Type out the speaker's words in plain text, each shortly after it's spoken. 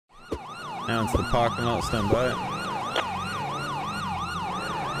Now into the parking lot, stand by.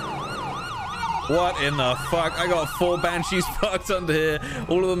 What in the fuck? I got 4 Banshees parked under here.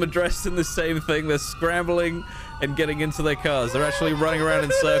 All of them are dressed in the same thing. They're scrambling and getting into their cars. They're actually running around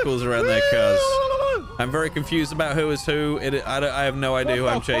in circles around their cars. I'm very confused about who is who. I have no idea who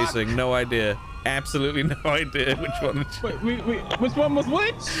I'm chasing. No idea. Absolutely no idea which one. Wait, which one was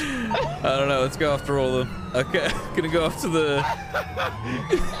which? I don't know. Let's go after all of them. Okay, gonna go after the...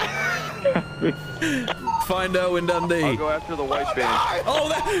 Find Owen Dundee. I'll go after the white band. Oh,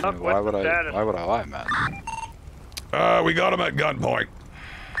 that... Why would I lie, man? We got him at gunpoint.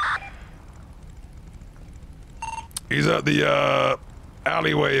 He's at the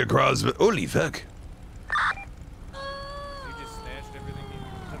alleyway across the... Holy fuck.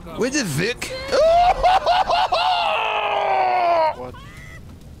 Where's the Vic? What?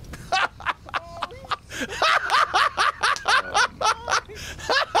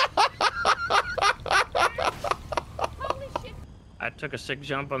 I took a sick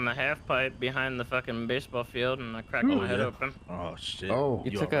jump on the half pipe behind the fucking baseball field and I cracked my head open. Oh shit. Oh,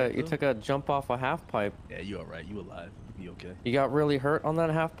 you took a jump off a half pipe. Yeah, you alright. You alive. You okay? You got really hurt on that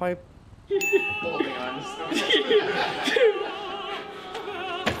half pipe? Holding on.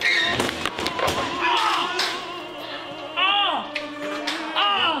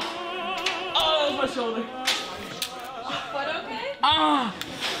 My shoulder. What, okay?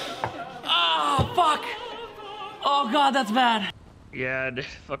 Fuck. Oh god, that's bad. Yeah, it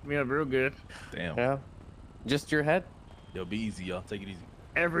fucked me up real good. Damn. Yeah. Just your head? Yo, be easy, y'all. Take it easy.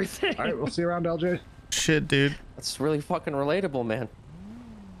 Everything. All right, we'll see you around, LJ. Shit, dude. That's really fucking relatable, man.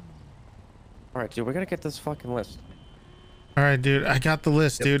 All right, dude, we gotta get this fucking list. All right, dude. I got the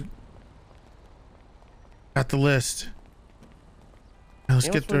list, dude. Got the list. Now let's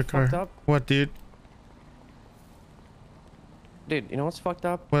get to the car. What, dude? Dude, you know what's fucked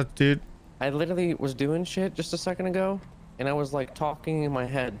up? What, dude? I literally was doing shit just a second ago, and I was like talking in my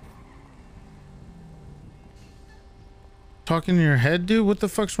head. Talking in your head, dude? What the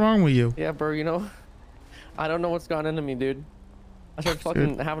fuck's wrong with you? Yeah, bro, you know, I don't know what's gone into me, dude. I started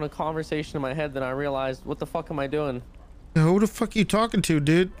fucking having a conversation in my head, then I realized, what the fuck am I doing? Who the fuck are you talking to,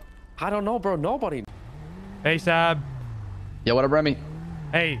 dude? I don't know, bro. Nobody. Hey, Sab. Yeah, what up, Remy?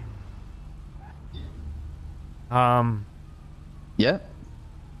 Hey. Yeah?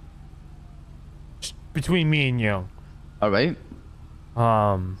 Between me and you. Alright.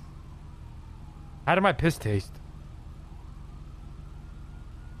 How did my piss taste?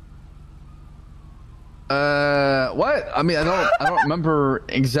 What? I mean, I don't remember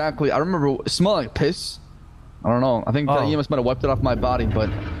exactly. I remember it smelled like piss. I don't know. I think that you might have wiped it off my body, but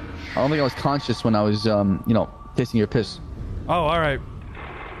I don't think I was conscious when I was, you know, tasting your piss. Oh, all right.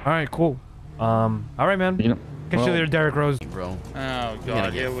 All right, cool. All right, man. You know, catch you later, Derek Rose. Bro. Oh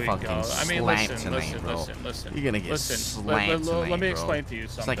god, here we go. I mean, listen. You're gonna get slammed tonight, let me explain to you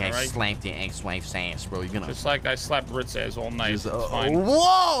something. It's like I right? slapped your ex-wife's ass, bro. You're gonna. Just like I slapped Ritz ass all night. Just, it's fine.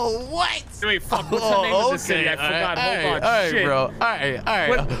 Whoa! What? Wait, fuck. What's the name of the city? I forgot. Hold on. All right, Shit. bro. All right.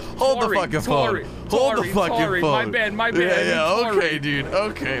 Hold the fucking phone. Hold the fucking phone. My bad. Yeah. Okay, dude.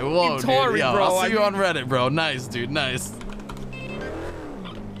 Okay. Whoa, dude. Yeah, bro. I'll see you on Reddit, bro. Nice, dude. Nice.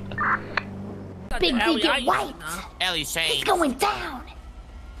 Big D get white. Ellie Shane. It's going down.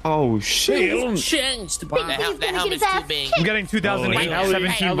 Oh shit. Changed. Big D's gonna get his ass kicked. I'm getting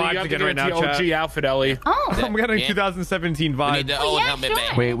 2017 vibes again right now, chat. OG outfit, Ellie. Oh. I'm getting 2017 vibes.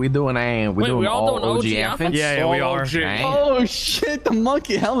 Sure. Wait, we doing all OG outfits? Yeah, we are. Oh shit, the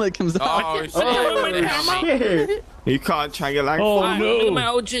monkey helmet comes out. Oh shit. You can't try your life. Oh Look at no. my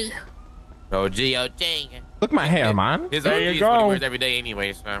OG. OG. Look at my hair, man. His OG is what he wears every day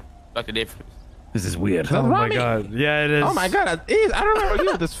anyway, so what's the difference? This is weird. Oh my god. Yeah, it is. Oh my god, it is. I don't remember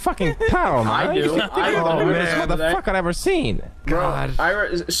you with this fucking power, man. I do. Oh man, what the fuck I've ever seen. God.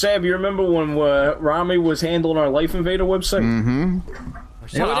 Sab, you remember when Rami was handling our Life Invader website? Mm-hmm.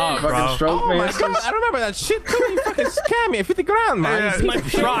 Shut up, bro. Stroke Oh my masters? god, I remember that shit too. You fucking scammed me. 50 grand, man.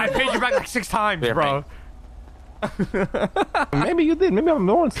 Bro, I paid you back like 6 times, bro. Maybe you did. Maybe I'm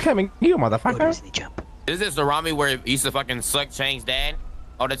the one scamming you, motherfucker. Is this the Rami where he used to fucking suck Chang's dad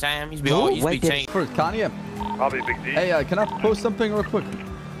all the time? He used to be Chang. First, Kanye. I'll be Big D. Hey, can I post something real quick?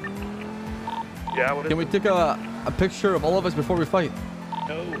 Yeah, what is Can we take a picture of all of us before we fight?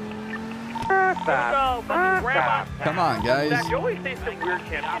 No. Come on, guys. You always say some weird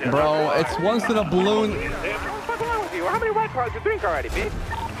shit. Bro, it's once in a balloon. What's wrong with you? How many white cards you drink already, bitch?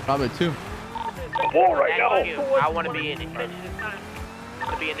 Probably 2. War right now. I want to be in it. I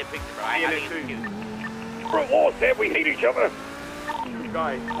want to be in the picture, bro. I think it's cute. Bro, war said we hate each other.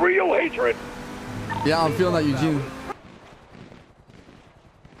 Real hatred. Yeah, I'm feeling that, Eugene.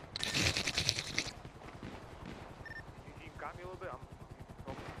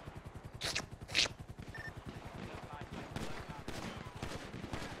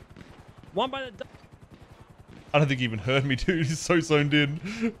 One by the... I don't think he even heard me, dude. He's so zoned in.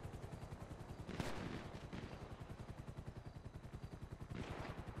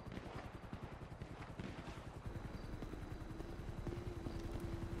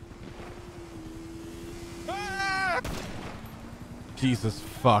 Jesus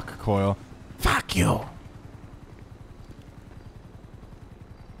fuck, Coil. Fuck you.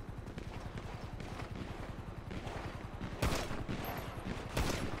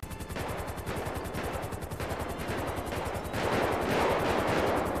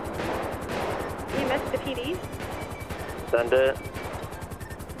 You missed the PD. Send it.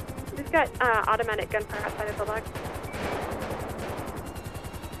 We've got automatic gunfire outside of the log.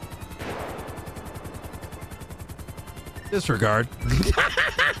 Disregard.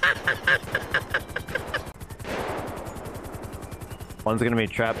 One's gonna be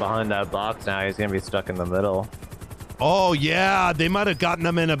trapped behind that box now. He's gonna be stuck in the middle. Oh, yeah. They might have gotten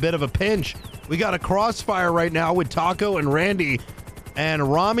them in a bit of a pinch. We got a crossfire right now with Taco and Randy,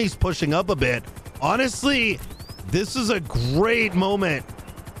 and Rami's pushing up a bit. Honestly, this is a great moment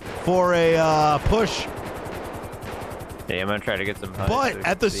for a push. Yeah, I'm gonna try to get some. But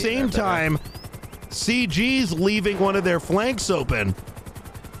at the same time, CG's leaving one of their flanks open.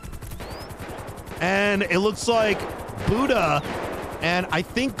 And it looks like Buddha and I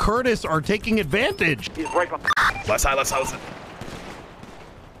think Curtis are taking advantage. He's right behind. Left side, left side.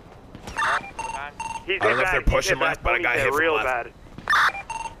 He's I don't know if they're pushing left, but I got hit from real left. bad.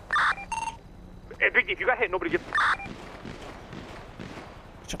 Hey, Big D, if you got hit, nobody gets.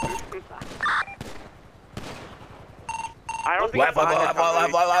 I don't think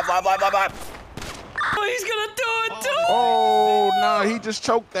left. Oh, he's gonna do it too! Oh, no, he just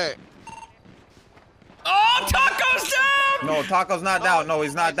choked that. Oh, Taco's down! No, Taco's not down. No,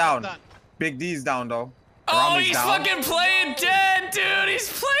 he's not down. Big D's down, though. Oh, Rami's he's down. fucking playing dead, dude! He's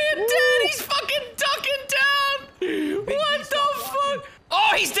playing dead! He's fucking ducking down! What the fuck?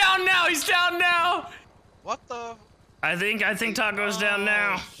 Oh, he's down now! He's down now! What the? I think Taco's down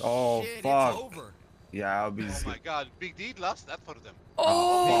now. Oh, fuck. Yeah, I'll be. Oh my god, Big D lost that for them.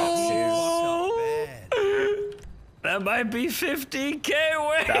 Oh, that might be 50K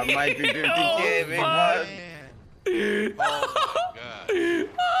win. That might be 50K, big one. Oh my god.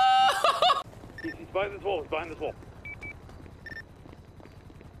 He's behind this wall. He's behind this wall.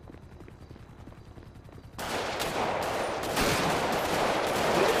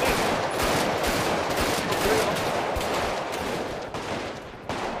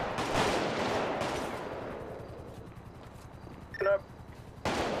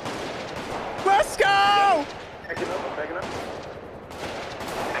 Let's go! Backing up, backing up.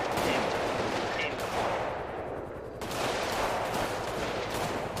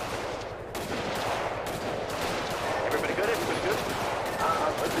 Everybody good? Everybody good?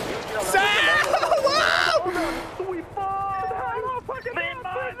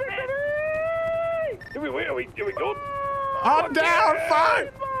 Sweet Here we go. I'm down,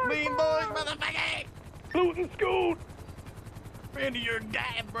 fight! Leanbois, motherfucker! Losing school! Randy, you're a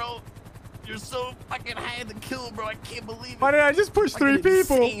guy, bro. You're so fucking high in the kill, bro. I can't believe it. Why did I just push 3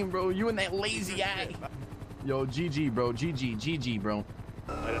 people? Insane, bro. You and that lazy eye. Yo, GG, bro. GG, bro.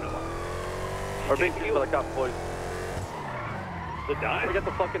 I don't know. Our big team for the cop, boys. The dime? We got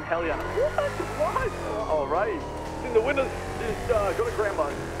the fucking heli on it. What? All right. In the windows, just go to Grandma.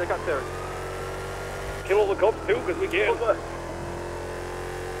 Check out there. Kill all the cops too, because we can. All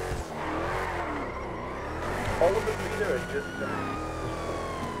of them be there. Just.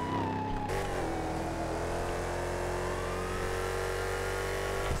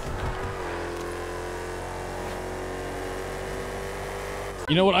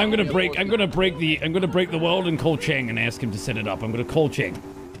 You know what? I'm gonna break the world and call Chang and ask him to set it up. I'm gonna call Chang.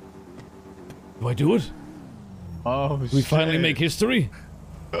 Do I do it? Oh, we finally make history.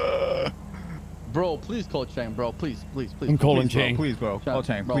 Bro, please call Chang, bro. Please. I'm calling Please, bro, Chang. please, bro. Call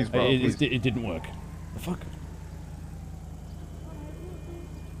Chang, please, bro. It didn't work. The fuck?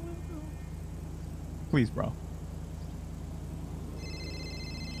 Please, bro.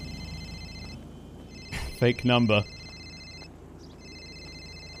 Fake number.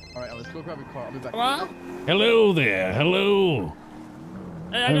 All right, let's go grab a car. I'll be back. Hello? Hello there. Hello.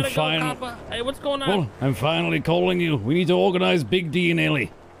 Hey, I gotta go, Copper. Hey, what's going on? Well, I'm finally calling you. We need to organize Big D and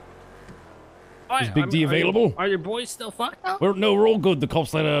Ellie. Is Big D available? Are your boys still fucked up? We're all good. The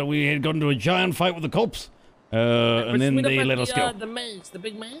cops we had got into a giant fight with the cops. And then they let us go. The maze, the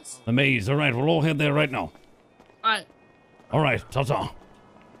big maze? The maze. All right, we'll all head there right now. Alright. All right, ta-ta.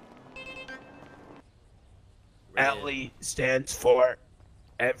 Ellie stands for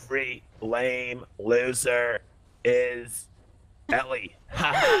every lame loser is Ellie.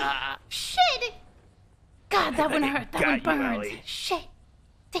 Shit! God, that one hurt. That one Got you, burned. Ellie. Shit.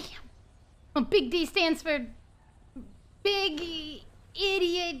 Damn. Well, Big D stands for Big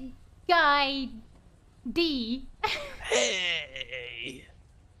Idiot Guy D. Hey.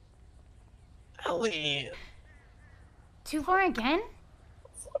 Ellie. Too far again?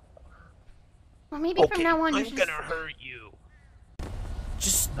 Well, maybe from now on you I'm should gonna hurt you.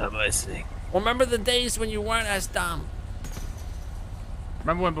 Just I'm listening. remember the days when you weren't as dumb.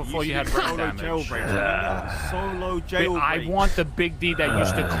 Remember when before you had brain damage? Solo jailbreak. I want the Big D that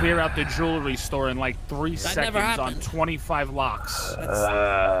used to clear out the jewelry store in like 3 never seconds on happened. 25 locks.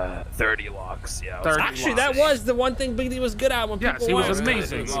 30 locks, yeah. 30 Actually, locks. that was the one thing Big D was good at when Yes, people he was weren't.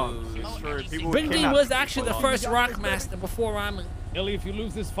 amazing. Big D was actually the first rock master before Ramen. Ellie, if you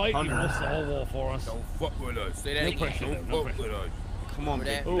lose this fight, you lost the whole war for us. Don't fuck with us. Say that No again. pressure, Don't no fuck with us. Come on,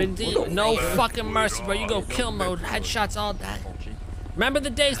 Big Big D, no fucking mercy, bro. You go kill mode, headshots all day. Remember the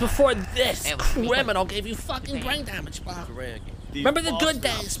days before this criminal gave you fucking brain damage, bro. Remember the good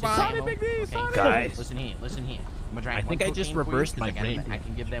days, bro. Guys. Listen here. I think I just reversed my brain. I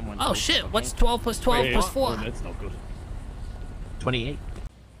can give them one. Oh shit, what's 12 plus 12 plus 4? That's not good. 28.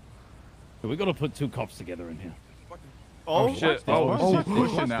 So we gotta put 2 cops together in here. Oh shit! Oh,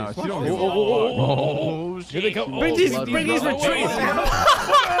 pushing now. She don't give a fuck. Oh, here they come. Big D's retreat.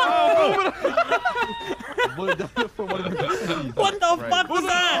 What the fuck was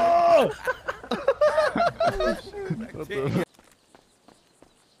that?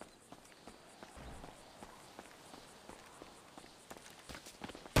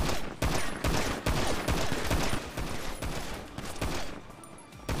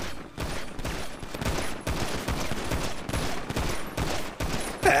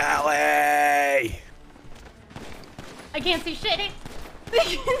 Ellie! I can't see shit. I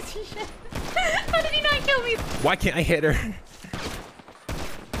can't see shit. How did he not kill me? Why can't I hit her?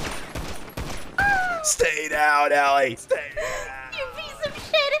 Stay down, Ellie. Stay down. You piece of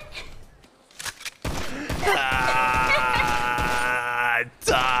shit.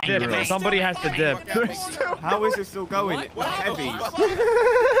 Die. Somebody has to dip. How is it still going? Heavy.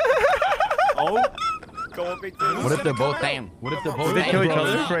 Oh, go on, Big D. What if they're both down? What if they're both They kill each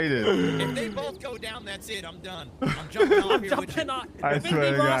other? If they both go down, that's it. I'm done. I'm jumping off here with you. I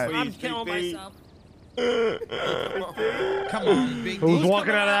swear to God. I'm killing myself. Come on, Big D. Who's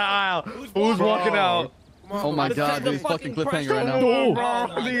walking out of that aisle? Who's walking out? Oh my God, dude, he's fucking cliffhanger right now.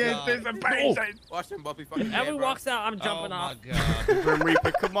 The anticipation. Watch them Buffy fucking Everyone walks out, I'm jumping off. Oh my god. Grim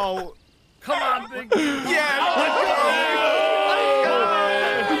Reaper, come on. Come on, Big D. Yeah.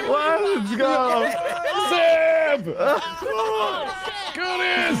 Let's go! Sam!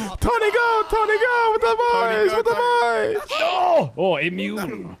 Goodness! Tony, go! Tony, go! With the boys! With the boys! No! Oh,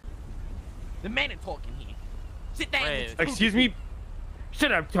 immune. The man is talking here. Sit down. Excuse me?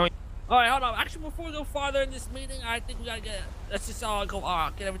 Shut up, Tony. Alright, hold on. Actually, before we go farther in this meeting, I think we gotta let's just all go,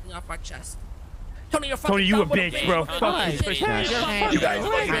 get everything off our chest. Tony, you're fucking Tony, you a dumb with bitch, bro. Fuck you. You guys.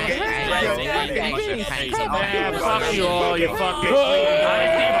 Man, fuck you all, you fucking.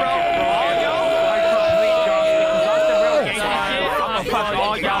 Fuck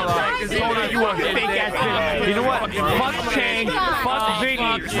all y'all right. You a fake ass bitch. You know what? Fuck Chang. Fuck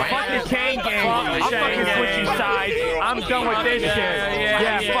Ziggy. Fuck the Chang Gang. I'm fucking switching sides. I'm done with this shit.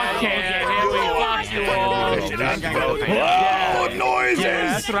 Yeah, fuck Chang Gang. Fuck you all. Noises.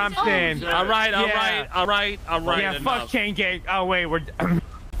 Yeah, that's what I'm saying. All right. Yeah, fuck Chang Gang. Oh wait, we're.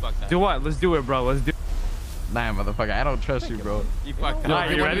 Do what? Let's do it, bro. Let's do. Nah, motherfucker, I don't trust you, bro. You fucked Nah,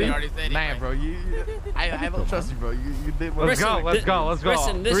 up. you ready? Nah, bro, I don't trust you, bro. You did what? Let's go.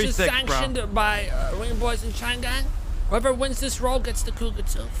 Listen, this is 3-6, sanctioned by Leanbois and Chang Gang. Whoever wins this role gets the cougar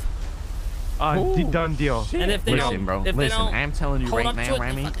tooth. Done deal. And if they Listen, don't, bro. if they Listen, don't I'm telling you hold right up to now, it, they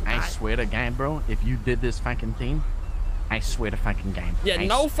Rami. fucking I die. swear to God, bro. If you did this fucking thing, I swear to fucking God. Yeah,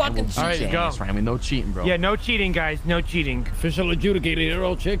 no fucking cheating. Alright, go. Rami. No cheating, bro. Yeah, no cheating, guys. No cheating. Official adjudicator here,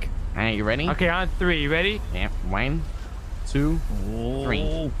 old chick. Alright, you ready? Okay, on 3. You ready? Yeah. 1, 2,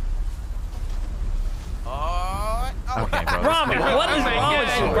 3. Okay, bro. Rami, what is wrong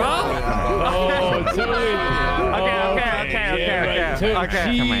with you, bro? Okay. Come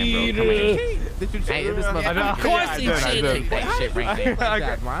on, bro. Did you Hey, this motherfucker. Of course he cheated. That shit right there.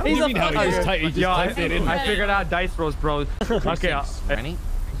 He's a He just typed it in. I figured out dice rolls, bro. Okay. Ready?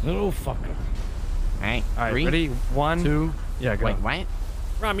 Little fucker. Alright, All right, 3, ready? 1, 2. Yeah, go. Wait, what?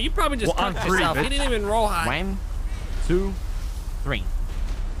 Rami, you probably just on touched 3, yourself. bitch. He didn't even roll high. 1, 2, 3.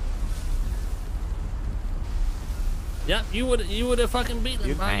 Yep, you would have fucking beaten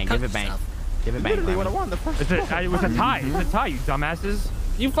him. Alright, Cut give it back. yourself. Give it back. Literally what I won the first. It was a tie. It's a tie, you dumbasses.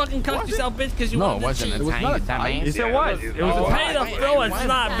 You fucking cussed yourself, bitch, because you No, wanted it wasn't. to It was cheat. not a tie. Yes, it was. It was a Pay the bill, it's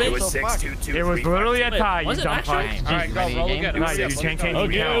not, bitch. It was 6-2-2. It was literally a tie, you dumb fuck. Alright, go, roll again. No, you can't count, bro.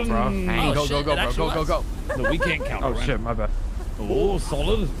 Oh, Go, bro. Go. No, we can't count. Oh, shit, my bad. Oh,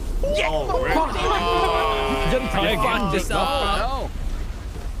 solid. Yeah. Fuck yourself,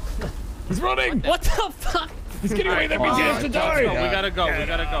 bro. He's running. What the fuck? He's getting away. That means he has to die. We gotta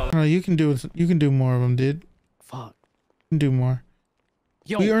go. Oh, you can do more of them, dude. Fuck. You can do more.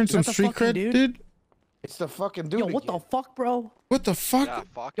 Yo, we earned some that's a street fucking cred, dude. It's the fucking dude. Yo, what the fuck, bro? What the fuck? Yeah,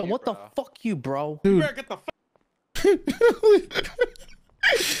 fuck Yo, you, what bro. the fuck, you, bro? Dude. You better get the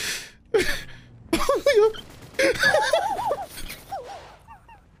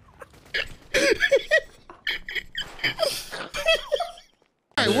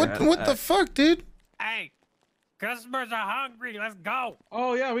Hey, what the fuck, dude? Hey, customers are hungry. Let's go.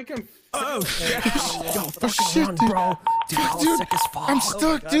 Oh yeah, we can. Oh shit. Yo, for shit, dude. Bro. Dude, I'm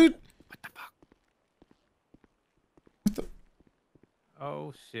stuck, dude.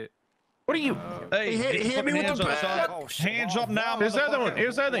 Oh, shit. What are you? Hey, hit me with the back. Hands up now. Here's the other one.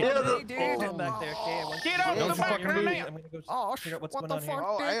 Here's the other one. Stand back there, Get out of the back of the man. I'm gonna go Oh, figure out what's what going the on here.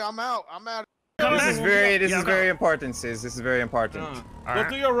 fuck? Oh, hey, I'm out. This is very important, sis. This is very important. Go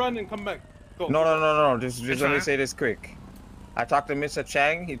do your run and come back. Go. No. Just let me say this quick. I talked to Mr.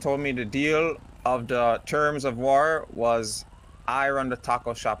 Chang. He told me the deal of the terms of war was I run the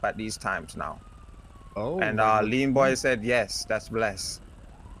taco shop at these times now. Oh. And Leanbois said yes, that's blessed.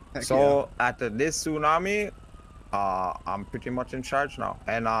 So after this tsunami, I'm pretty much in charge now.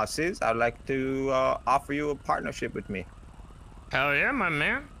 And sis, I'd like to offer you a partnership with me. Hell yeah, my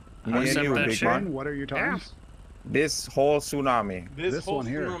man. Me and you, big man. What are your times? This whole tsunami. This one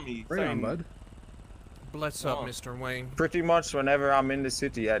here. Right on, bud. Bless up, Mr. Wayne. Pretty much whenever I'm in the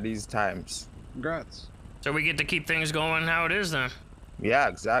city at these times. Congrats. So we get to keep things going how it is then. Yeah,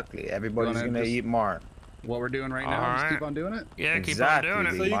 exactly. Everybody's gonna eat more. What we're doing right now, just keep on doing it? Yeah, Exactly, keep on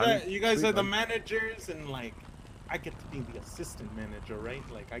doing it. So you guys are the managers, and like, I get to be the assistant manager, right?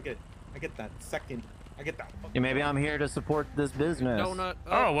 Like, I get that second. I get that. Yeah, maybe I'm here to support this business.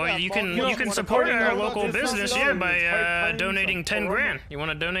 Oh well, you can support our local business, yeah, by donating 10 grand. You want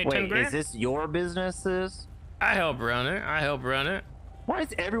to donate 10 grand? Is this your business, sis? I help run it. Why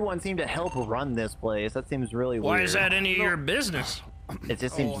does everyone seem to help run this place? That seems really weird. Why is that any of your business? It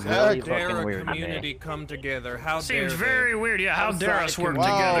just seems how really dare fucking a weird to community me. come together? How seems very weird. Yeah, how dare us work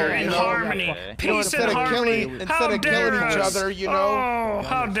together in harmony, peace and harmony? Instead of killing each other, you know. Oh,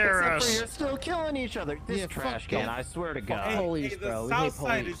 how dare us? You're still killing each other. This trash can, I swear to God. Police, bro. We hate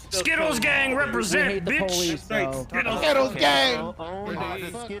police. Skittles gang represent, We hate the bitch. police, bro. Skittles gang. Oh,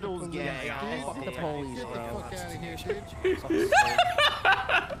 the Skittles gang. Fuck the police, bro.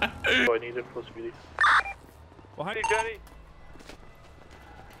 I need it for Speedy. Behind you, Johnny.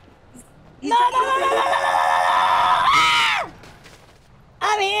 No!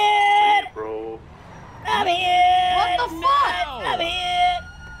 I'm here! Bro. I'm here! What the fuck? I'm here!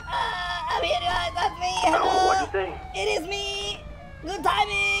 I'm here, guys. That's me. Hello. What'd you say? It is me. Good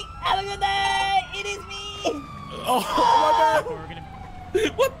timing. Have a good day. It is me. Oh my god!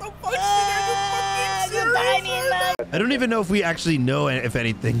 What the fuck? Good timing, man. I don't even know if we actually know if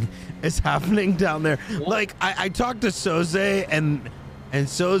anything is happening down there. Like, I talked to Soze, and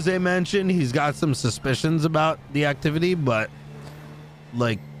Soze mentioned he's got some suspicions about the activity, but,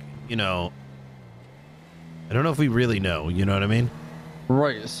 like, you know, I don't know if we really know, you know what I mean?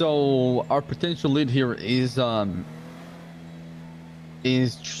 Right, so our potential lead here is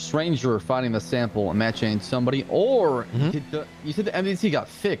Stranger finding the sample and matching somebody, or you said the MDT got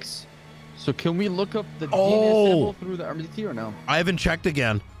fixed. So can we look up the DNA sample through the MDT or no? I haven't checked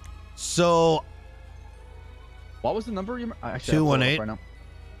again. So what was the number? Actually, 218. Right now.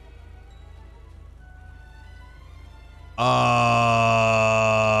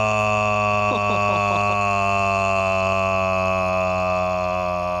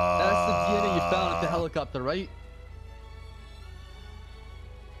 That's the DNA you found at the helicopter, right?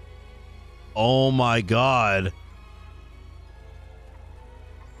 Oh my god.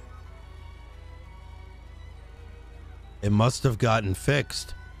 It must have gotten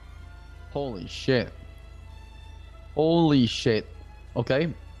fixed. Holy shit. Holy shit.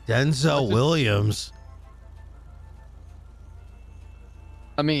 Okay. Denzel Williams.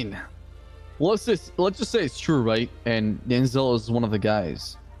 I mean, let's just say it's true, right? And Denzel is one of the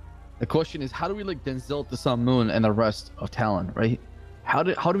guys. The question is, how do we link Denzel to Sun Moon and the rest of Talon, right? How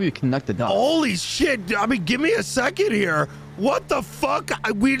do we connect the dots? Holy shit! I mean, give me a second here. What the fuck?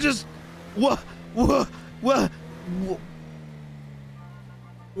 We just what?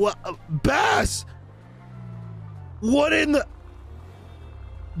 Bass? What in the?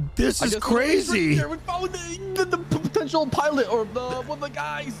 This I is guess crazy. We found the potential pilot or one of the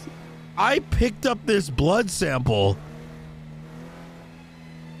guys. I picked up this blood sample.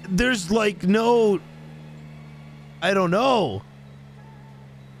 There's like no, I don't know.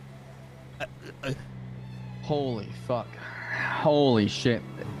 Holy fuck. Holy shit.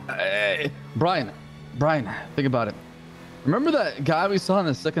 Brian, think about it. Remember that guy we saw in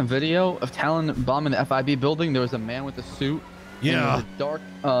the second video of Talon bombing the FIB building? There was a man with a suit. Yeah. And a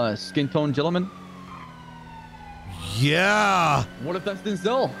dark skin tone gentleman. Yeah. What if that's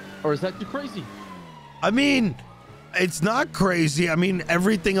Denzel? Or is that too crazy? I mean, it's not crazy. I mean,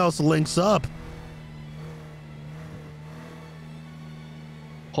 everything else links up.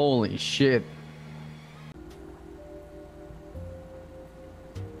 Holy shit.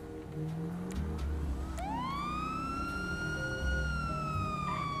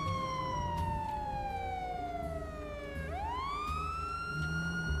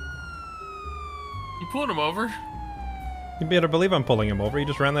 You pulling him over? You better believe I'm pulling him over. He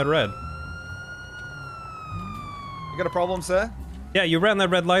just ran that red. You got a problem, sir? Yeah, you ran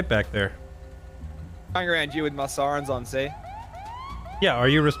that red light back there. Going around you with my sirens on, see? Yeah, are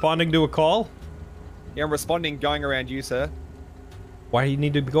you responding to a call? Yeah, I'm responding, going around you, sir. Why do you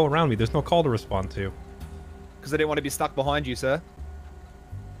need to go around me? There's no call to respond to. Because I didn't want to be stuck behind you, sir.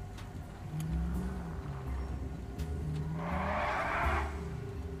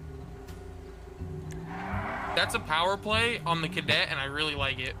 That's a power play on the cadet, and I really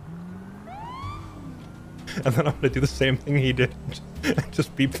like it. And then I'm gonna do the same thing he did.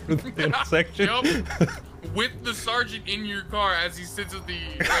 Just beep through the intersection. Yup. With the sergeant in your car as he sits at the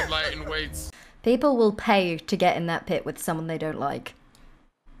red light and waits. People will pay to get in that pit with someone they don't like.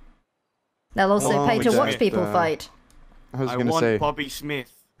 They'll also pay to watch people fight. I was gonna say, Bobby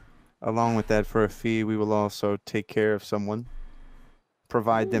Smith. along with that, for a fee, we will also take care of someone.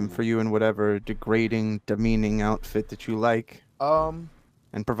 Provide them for you in whatever degrading, demeaning outfit that you like. And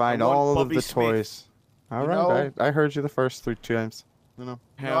provide all of the toys. All right, I heard you the first 3 times. You know.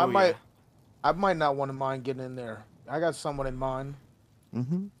 No, I might not want to mind getting in there. I got someone in mind.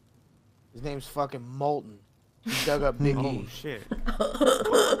 Mm-hmm. His name's fucking Molten. He dug up Big E. Oh, shit.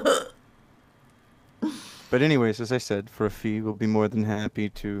 But anyways, as I said, for a fee, we'll be more than happy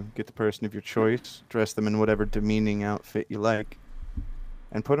to get the person of your choice, dress them in whatever demeaning outfit you like,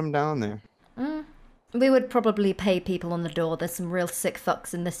 and put them down there. We would probably pay people on the door. There's some real sick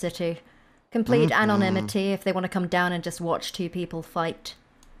fucks in the city. Complete anonymity if they want to come down and just watch 2 people fight.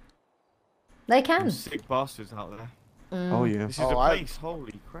 They can. Mm. Sick bastards out there. Oh, yeah. This is a place.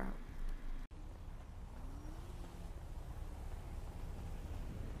 Holy crap.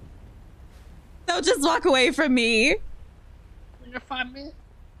 Don't just walk away from me. You wanna find me?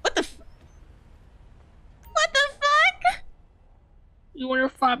 What the fuck? You wanna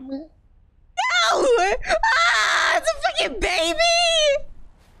find me? No! Ah, it's a fucking baby!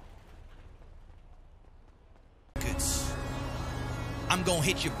 I'm gonna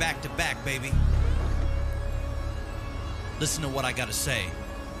hit you back to back, baby. Listen to what I gotta say.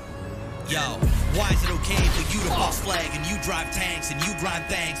 Yo, why is it okay for you to boss flag and you drive tanks and you grind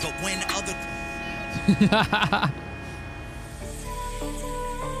things, but when other...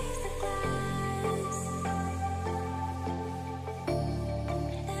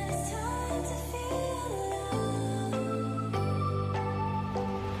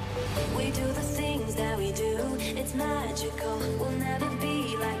 We do the things that we do, it's magical, we'll never